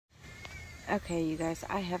Okay, you guys,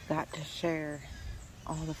 I have got to share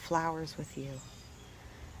all the flowers with you.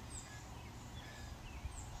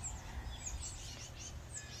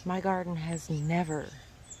 My garden has never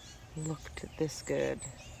looked this good.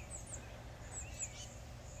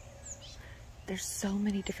 There's so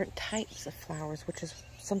many different types of flowers, which is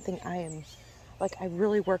something I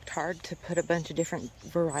really worked hard to put a bunch of different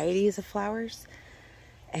varieties of flowers,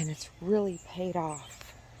 and it's really paid off.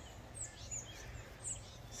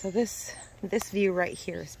 So this view right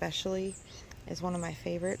here especially is one of my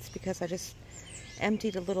favorites because I just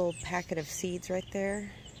emptied a little packet of seeds right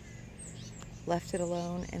there, left it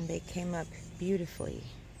alone, and they came up beautifully.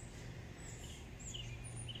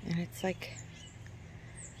 And it's like,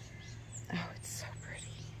 oh, it's so pretty.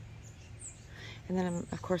 And then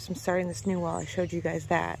of course I'm starting this new wall. I showed you guys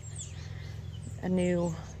that. I'm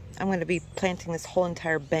going to be planting this whole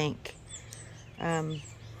entire bank.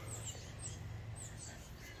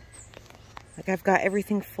 Like I've got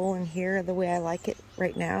everything full in here the way I like it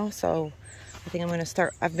right now. So I think I'm going to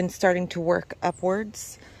start, I've been starting to work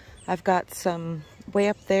upwards. I've got some way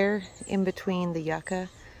up there in between the yucca.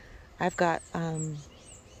 I've got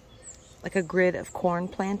like a grid of corn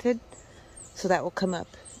planted. So that will come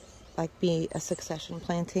up, like be a succession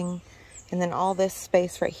planting. And then all this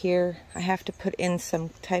space right here, I have to put in some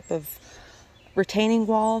type of retaining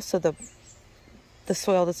wall so the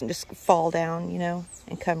soil doesn't just fall down, you know,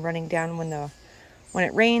 and come running down when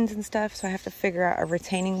it rains and stuff. So I have to figure out a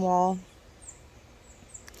retaining wall.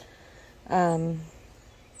 And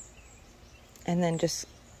then just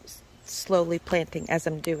slowly planting as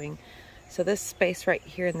I'm doing. So this space right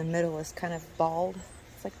here in the middle is kind of bald.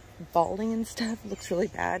 It's like balding and stuff. It looks really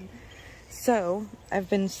bad. So I've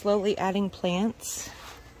been slowly adding plants.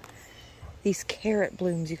 These carrot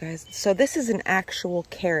blooms, you guys. So this is an actual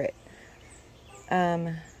carrot.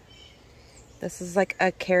 This is like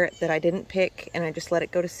a carrot that I didn't pick and I just let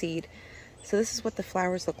it go to seed. So this is what the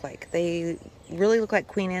flowers look like. They really look like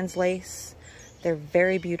Queen Anne's lace. They're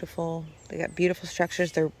very beautiful. They got beautiful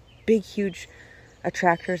structures. They're big, huge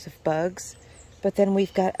attractors of bugs. But then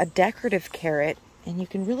we've got a decorative carrot, and you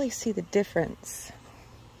can really see the difference.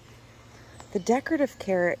 The decorative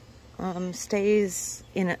carrot stays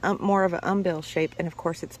in more of an umbel shape, and of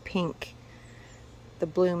course it's pink. The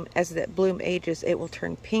bloom, as that bloom ages, it will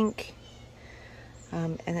turn pink,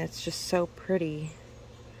 and it's just so pretty.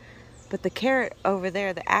 But the carrot over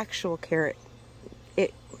there, the actual carrot,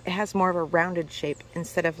 it has more of a rounded shape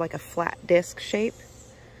instead of like a flat disc shape.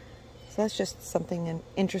 So that's just something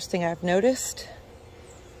interesting I've noticed.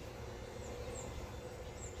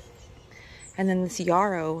 And then this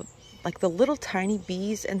yarrow, like the little tiny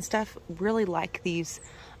bees and stuff really like these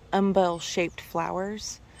umbel shaped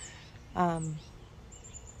flowers.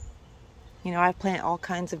 You know, I plant all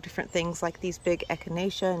kinds of different things like these big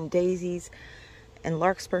echinacea and daisies and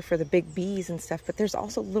larkspur for the big bees and stuff. But there's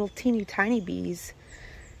also little teeny tiny bees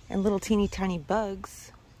and little teeny tiny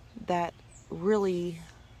bugs that really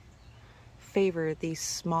favor these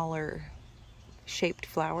smaller shaped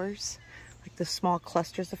flowers, like the small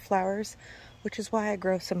clusters of flowers, which is why I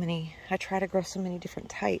try to grow so many different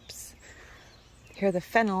types. Here the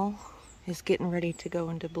fennel is getting ready to go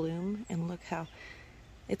into bloom, and look how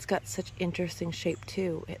it's got such interesting shape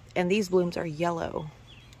too. And these blooms are yellow.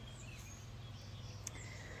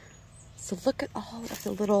 So look at all of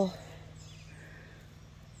the little,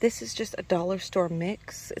 this is just a dollar store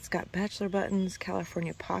mix. It's got bachelor buttons,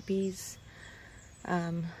 California poppies,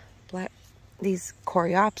 these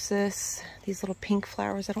coreopsis, these little pink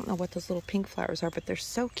flowers. I don't know what those little pink flowers are, but they're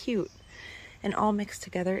so cute. And all mixed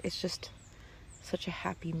together, it's just such a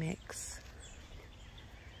happy mix.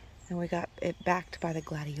 And we got it backed by the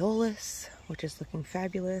gladiolus, which is looking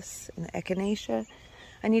fabulous, and the echinacea.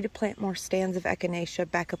 I need to plant more stands of echinacea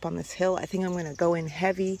back up on this hill. I think I'm going to go in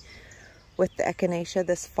heavy with the echinacea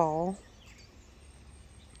this fall.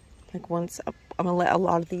 Like I'm going to let a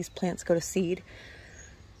lot of these plants go to seed.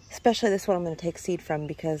 Especially this one I'm going to take seed from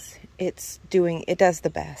because it does the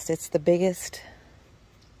best. It's the biggest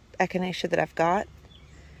echinacea that I've got.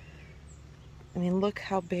 I mean, look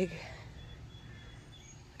how big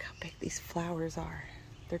these flowers are.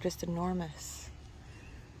 They're just enormous.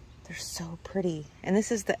 They're so pretty. And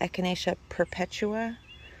this is the Echinacea perpetua.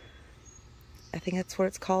 I think that's what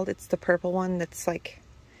it's called. It's the purple one that's like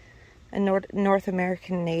a North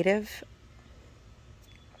American native.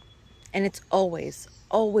 And it's always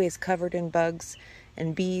covered in bugs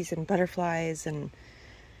and bees and butterflies and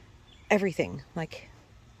everything. Like,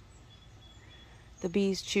 the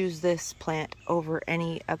bees choose this plant over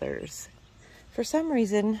any others. For some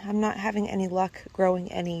reason, I'm not having any luck growing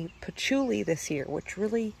any patchouli this year, which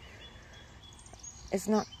really is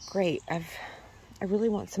not great. I really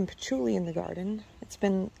want some patchouli in the garden. It's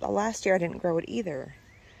been, last year I didn't grow it either.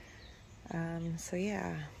 So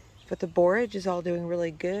yeah, but the borage is all doing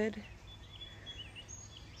really good.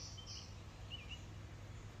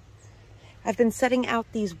 I've been setting out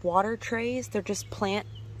these water trays. They're just plastic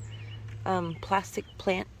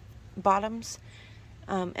plant bottoms.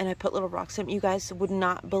 And I put little rocks in them. You guys would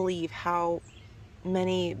not believe how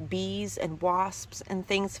many bees and wasps and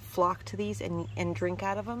things flock to these and drink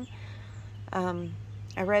out of them.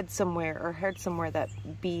 I read somewhere or heard somewhere that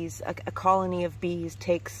bees, a colony of bees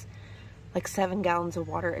takes like 7 gallons of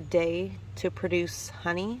water a day to produce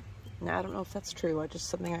honey. Now, I don't know if that's true, or just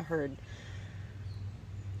something I heard.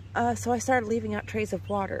 So I started leaving out trays of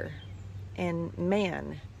water, and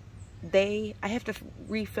man, I have to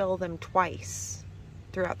refill them twice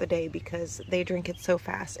throughout the day because they drink it so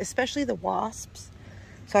fast, especially the wasps.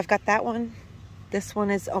 So I've got that one. This one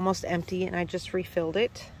is almost empty, and I just refilled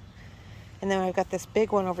it. And then I've got this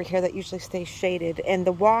big one over here that usually stays shaded, and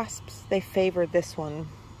the wasps, they favor this one.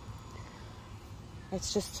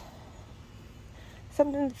 It's just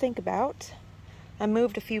something to think about. I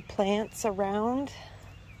moved a few plants around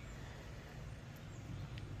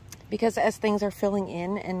because as things are filling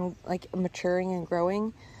in and like maturing and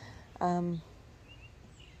growing,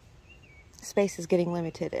 space is getting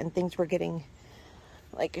limited, and things were getting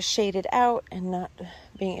like shaded out and not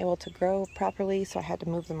being able to grow properly, so I had to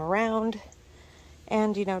move them around.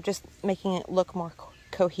 And you know, just making it look more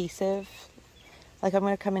cohesive. Like I'm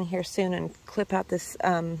going to come in here soon and clip out this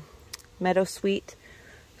meadow sweet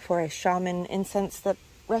for a shaman incense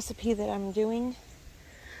recipe that I'm doing.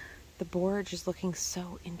 The borage is looking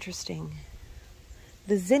so interesting.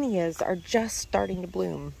 The zinnias are just starting to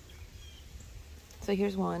bloom. So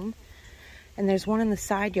here's one. And there's one in the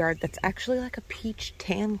side yard that's actually like a peach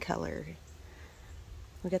tan color.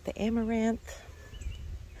 We got the amaranth.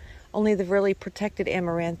 Only the really protected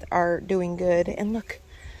amaranth are doing good. And look,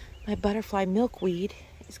 my butterfly milkweed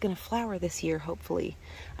is going to flower this year, hopefully.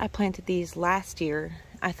 I planted these last year.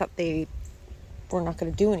 I thought they were not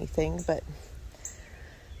going to do anything, but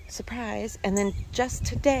surprise. And then just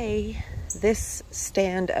today, this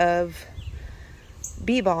stand of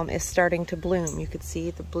bee balm is starting to bloom. You could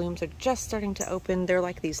see the blooms are just starting to open. They're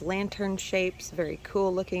like these lantern shapes, very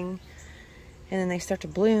cool looking. And then they start to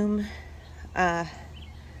bloom. Let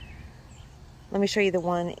me show you the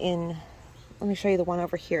one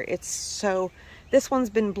over here. This one's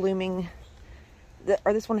been blooming,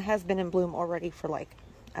 this one has been in bloom already for like,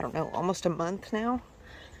 I don't know, almost a month now,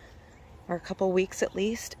 or a couple weeks at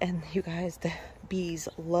least. And you guys, the bees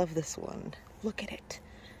love this one. Look at it.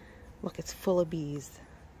 Look, it's full of bees.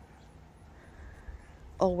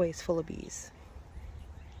 Always full of bees.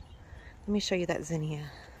 Let me show you that zinnia.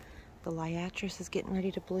 The liatris is getting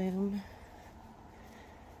ready to bloom.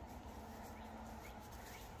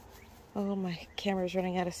 Oh, my camera's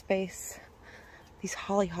running out of space. These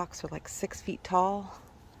hollyhocks are like 6 feet tall.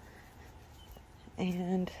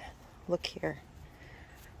 And look here.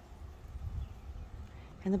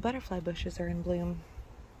 And the butterfly bushes are in bloom.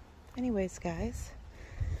 Anyways, guys.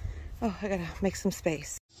 Oh, I gotta make some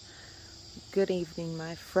space. Good evening,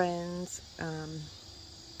 my friends.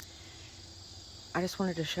 I just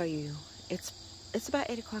wanted to show you. It's about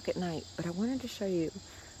 8 o'clock at night, but I wanted to show you.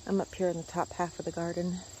 I'm up here in the top half of the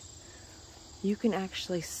garden. You can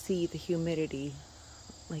actually see the humidity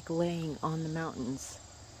like laying on the mountains.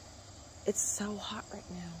 It's so hot right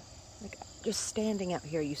now. Like just standing out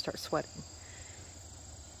here, you start sweating.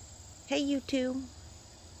 Hey, you two.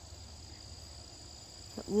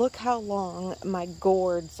 Look how long my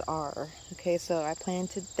gourds are. Okay, so I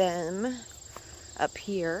planted them up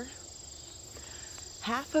here.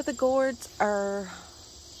 Half of the gourds are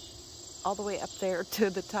all the way up there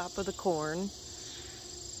to the top of the corn.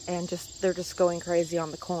 And they're just going crazy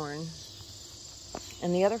on the corn.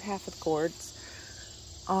 And the other half of the gourds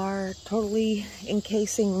are totally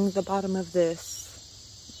encasing the bottom of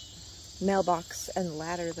this mailbox and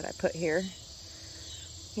ladder that I put here.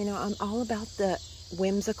 You know, I'm all about the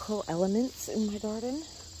whimsical elements in my garden,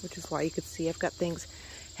 which is why you could see I've got things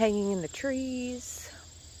hanging in the trees.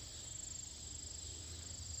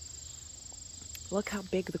 Look how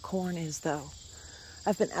big the corn is, though.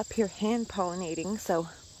 I've been up here hand pollinating, so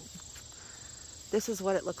this is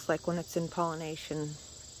what it looks like when it's in pollination.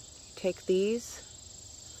 Take these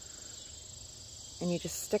and you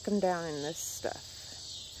just stick them down in this stuff.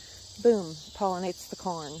 Boom, pollinates the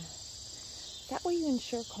corn. That way you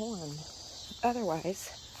ensure corn. Otherwise,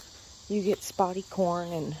 you get spotty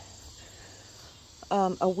corn and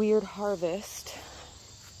a weird harvest.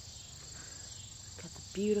 Got the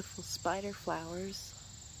beautiful spider flowers.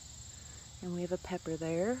 And we have a pepper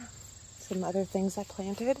there. Some other things I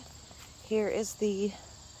planted. Here is the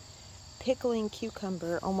pickling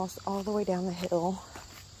cucumber almost all the way down the hill.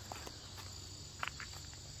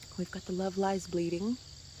 We've got the Love Lies Bleeding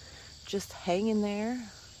just hanging there.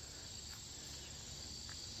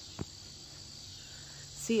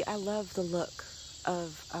 See, I love the look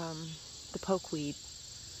of the pokeweed.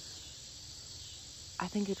 I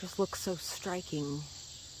think it just looks so striking.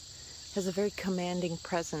 Has a very commanding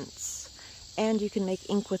presence. And you can make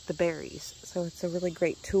ink with the berries. So it's a really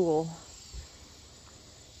great tool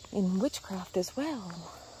in witchcraft as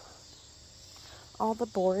well. All the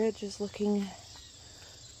borage is looking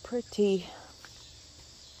pretty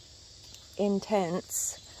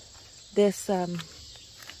intense. This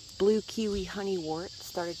blue kiwi honeywort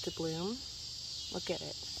started to bloom. Look at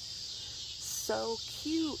it. So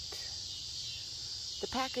cute. The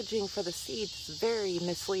packaging for the seeds is very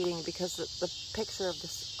misleading because the picture of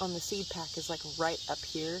this on the seed pack is like right up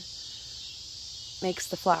here. Makes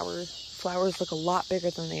the flowers look a lot bigger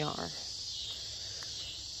than they are.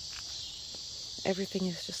 Everything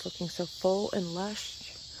is just looking so full and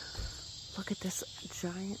lush. Look at this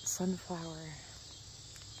giant sunflower.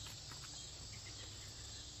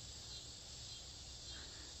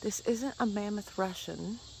 This isn't a mammoth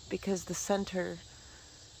Russian because the center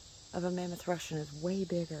of a mammoth Russian is way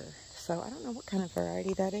bigger. So I don't know what kind of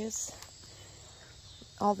variety that is.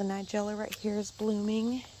 All the nigella right here is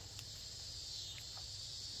blooming.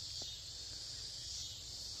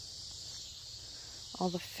 All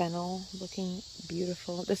the fennel looking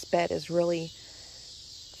beautiful. This bed is really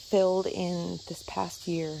filled in this past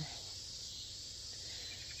year.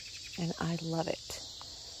 And I love it.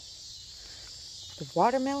 The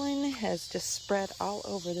watermelon has just spread all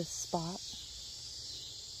over this spot.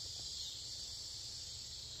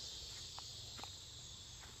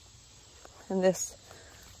 And this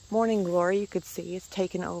morning glory, you could see, it's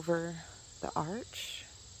taken over the arch.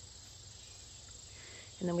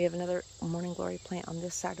 And then we have another morning glory plant on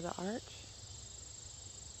this side of the arch.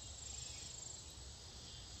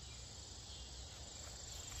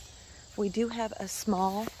 We do have a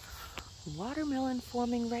small watermelon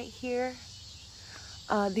forming right here.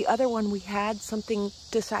 The other one we had, something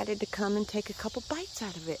decided to come and take a couple bites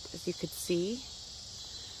out of it, as you could see.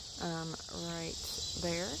 Right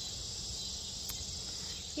there.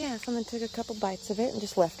 Yeah, someone took a couple bites of it and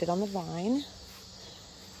just left it on the vine.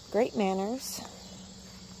 Great manners.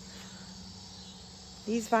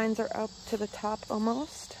 These vines are up to the top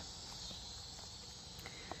almost.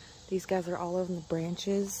 These guys are all over the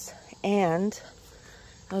branches. And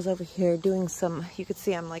I was over here doing some, you could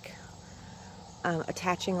see I'm like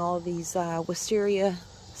attaching all of these wisteria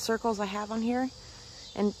circles I have on here.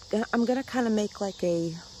 And I'm going to kind of make like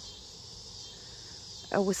a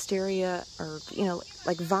wisteria, or you know,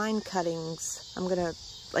 like vine cuttings. I'm gonna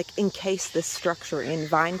like encase this structure in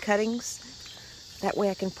vine cuttings. That way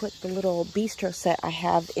I can put the little bistro set I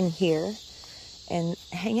have in here and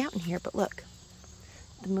hang out in here. But look,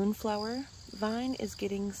 the moonflower vine is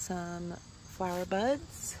getting some flower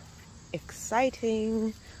buds.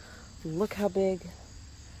 Exciting. Look how big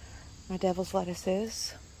my devil's lettuce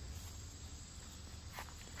is.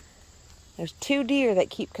 There's 2 deer that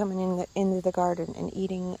keep coming into the garden and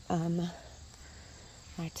eating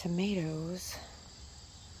my tomatoes.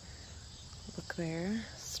 Look there,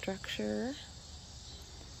 structure.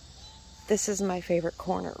 This is my favorite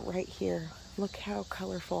corner right here. Look how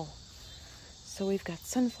colorful. So we've got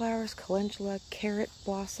sunflowers, calendula, carrot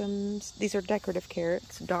blossoms. These are decorative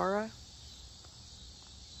carrots, Dara.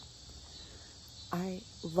 I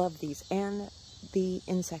love these, and the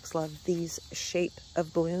insects love these shape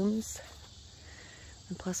of blooms.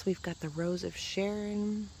 And plus we've got the Rose of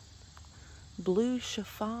Sharon, blue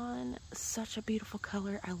chiffon, such a beautiful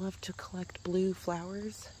color. I love to collect blue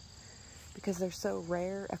flowers because they're so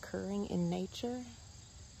rare occurring in nature.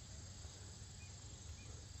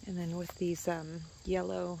 And then with these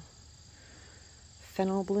yellow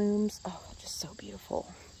fennel blooms, oh, just so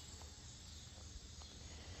beautiful.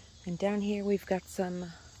 And down here we've got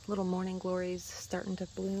some little morning glories starting to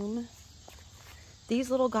bloom. These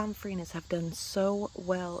little gomphrenias have done so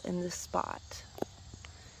well in this spot.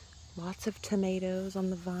 Lots of tomatoes on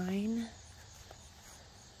the vine.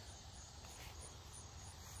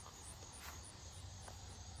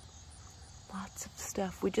 Lots of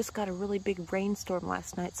stuff. We just got a really big rainstorm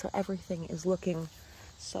last night, so everything is looking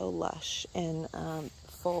so lush and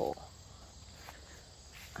full.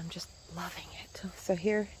 I'm just loving it. So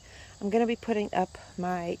here, I'm going to be putting up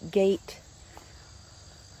my gate.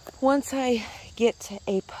 Once I get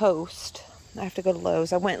a post, I have to go to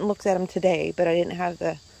Lowe's. I went and looked at them today, but I didn't have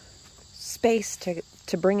the space to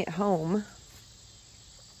to bring it home.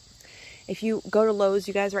 If you go to Lowe's,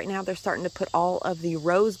 you guys, right now, they're starting to put all of the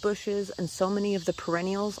rose bushes and so many of the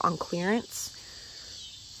perennials on clearance.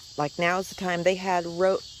 Like, now's the time. They had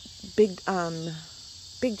big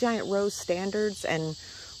giant rose standards and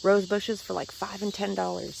rose bushes for like $5 and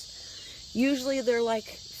 $10. Usually they're like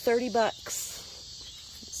 30 bucks.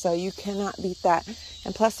 So you cannot beat that.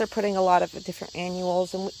 And plus they're putting a lot of different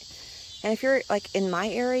annuals. And if you're like in my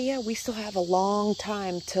area, we still have a long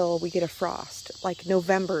time till we get a frost. Like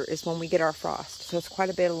November is when we get our frost. So it's quite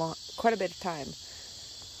a bit of time.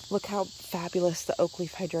 Look how fabulous the oak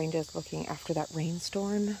leaf hydrangea is looking after that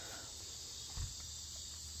rainstorm.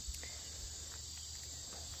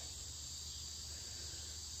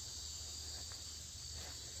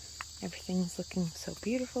 Everything's looking so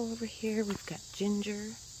beautiful over here. We've got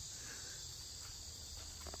ginger.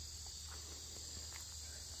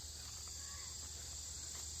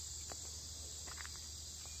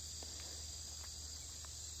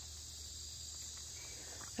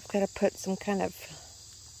 I've got to put some kind of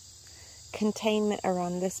containment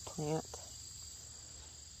around this plant.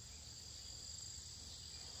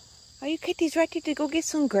 Are you kitties ready to go get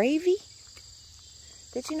some gravy?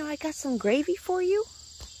 Did you know I got some gravy for you?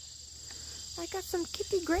 I got some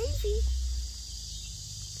kitty gravy.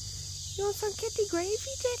 You want some kitty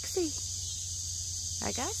gravy, Dixie?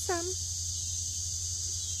 I got some.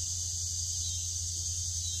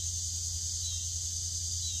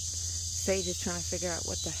 Sage is trying to figure out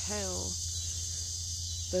what the hell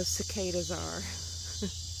those cicadas are.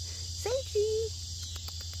 Sagey!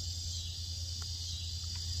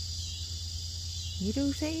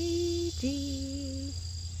 Little Sagey.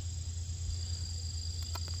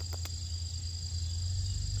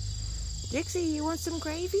 Dixie, you want some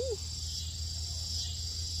gravy?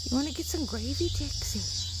 You want to get some gravy, Dixie?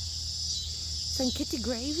 Some kitty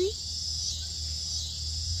gravy?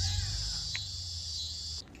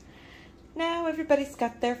 Now everybody's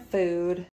got their food.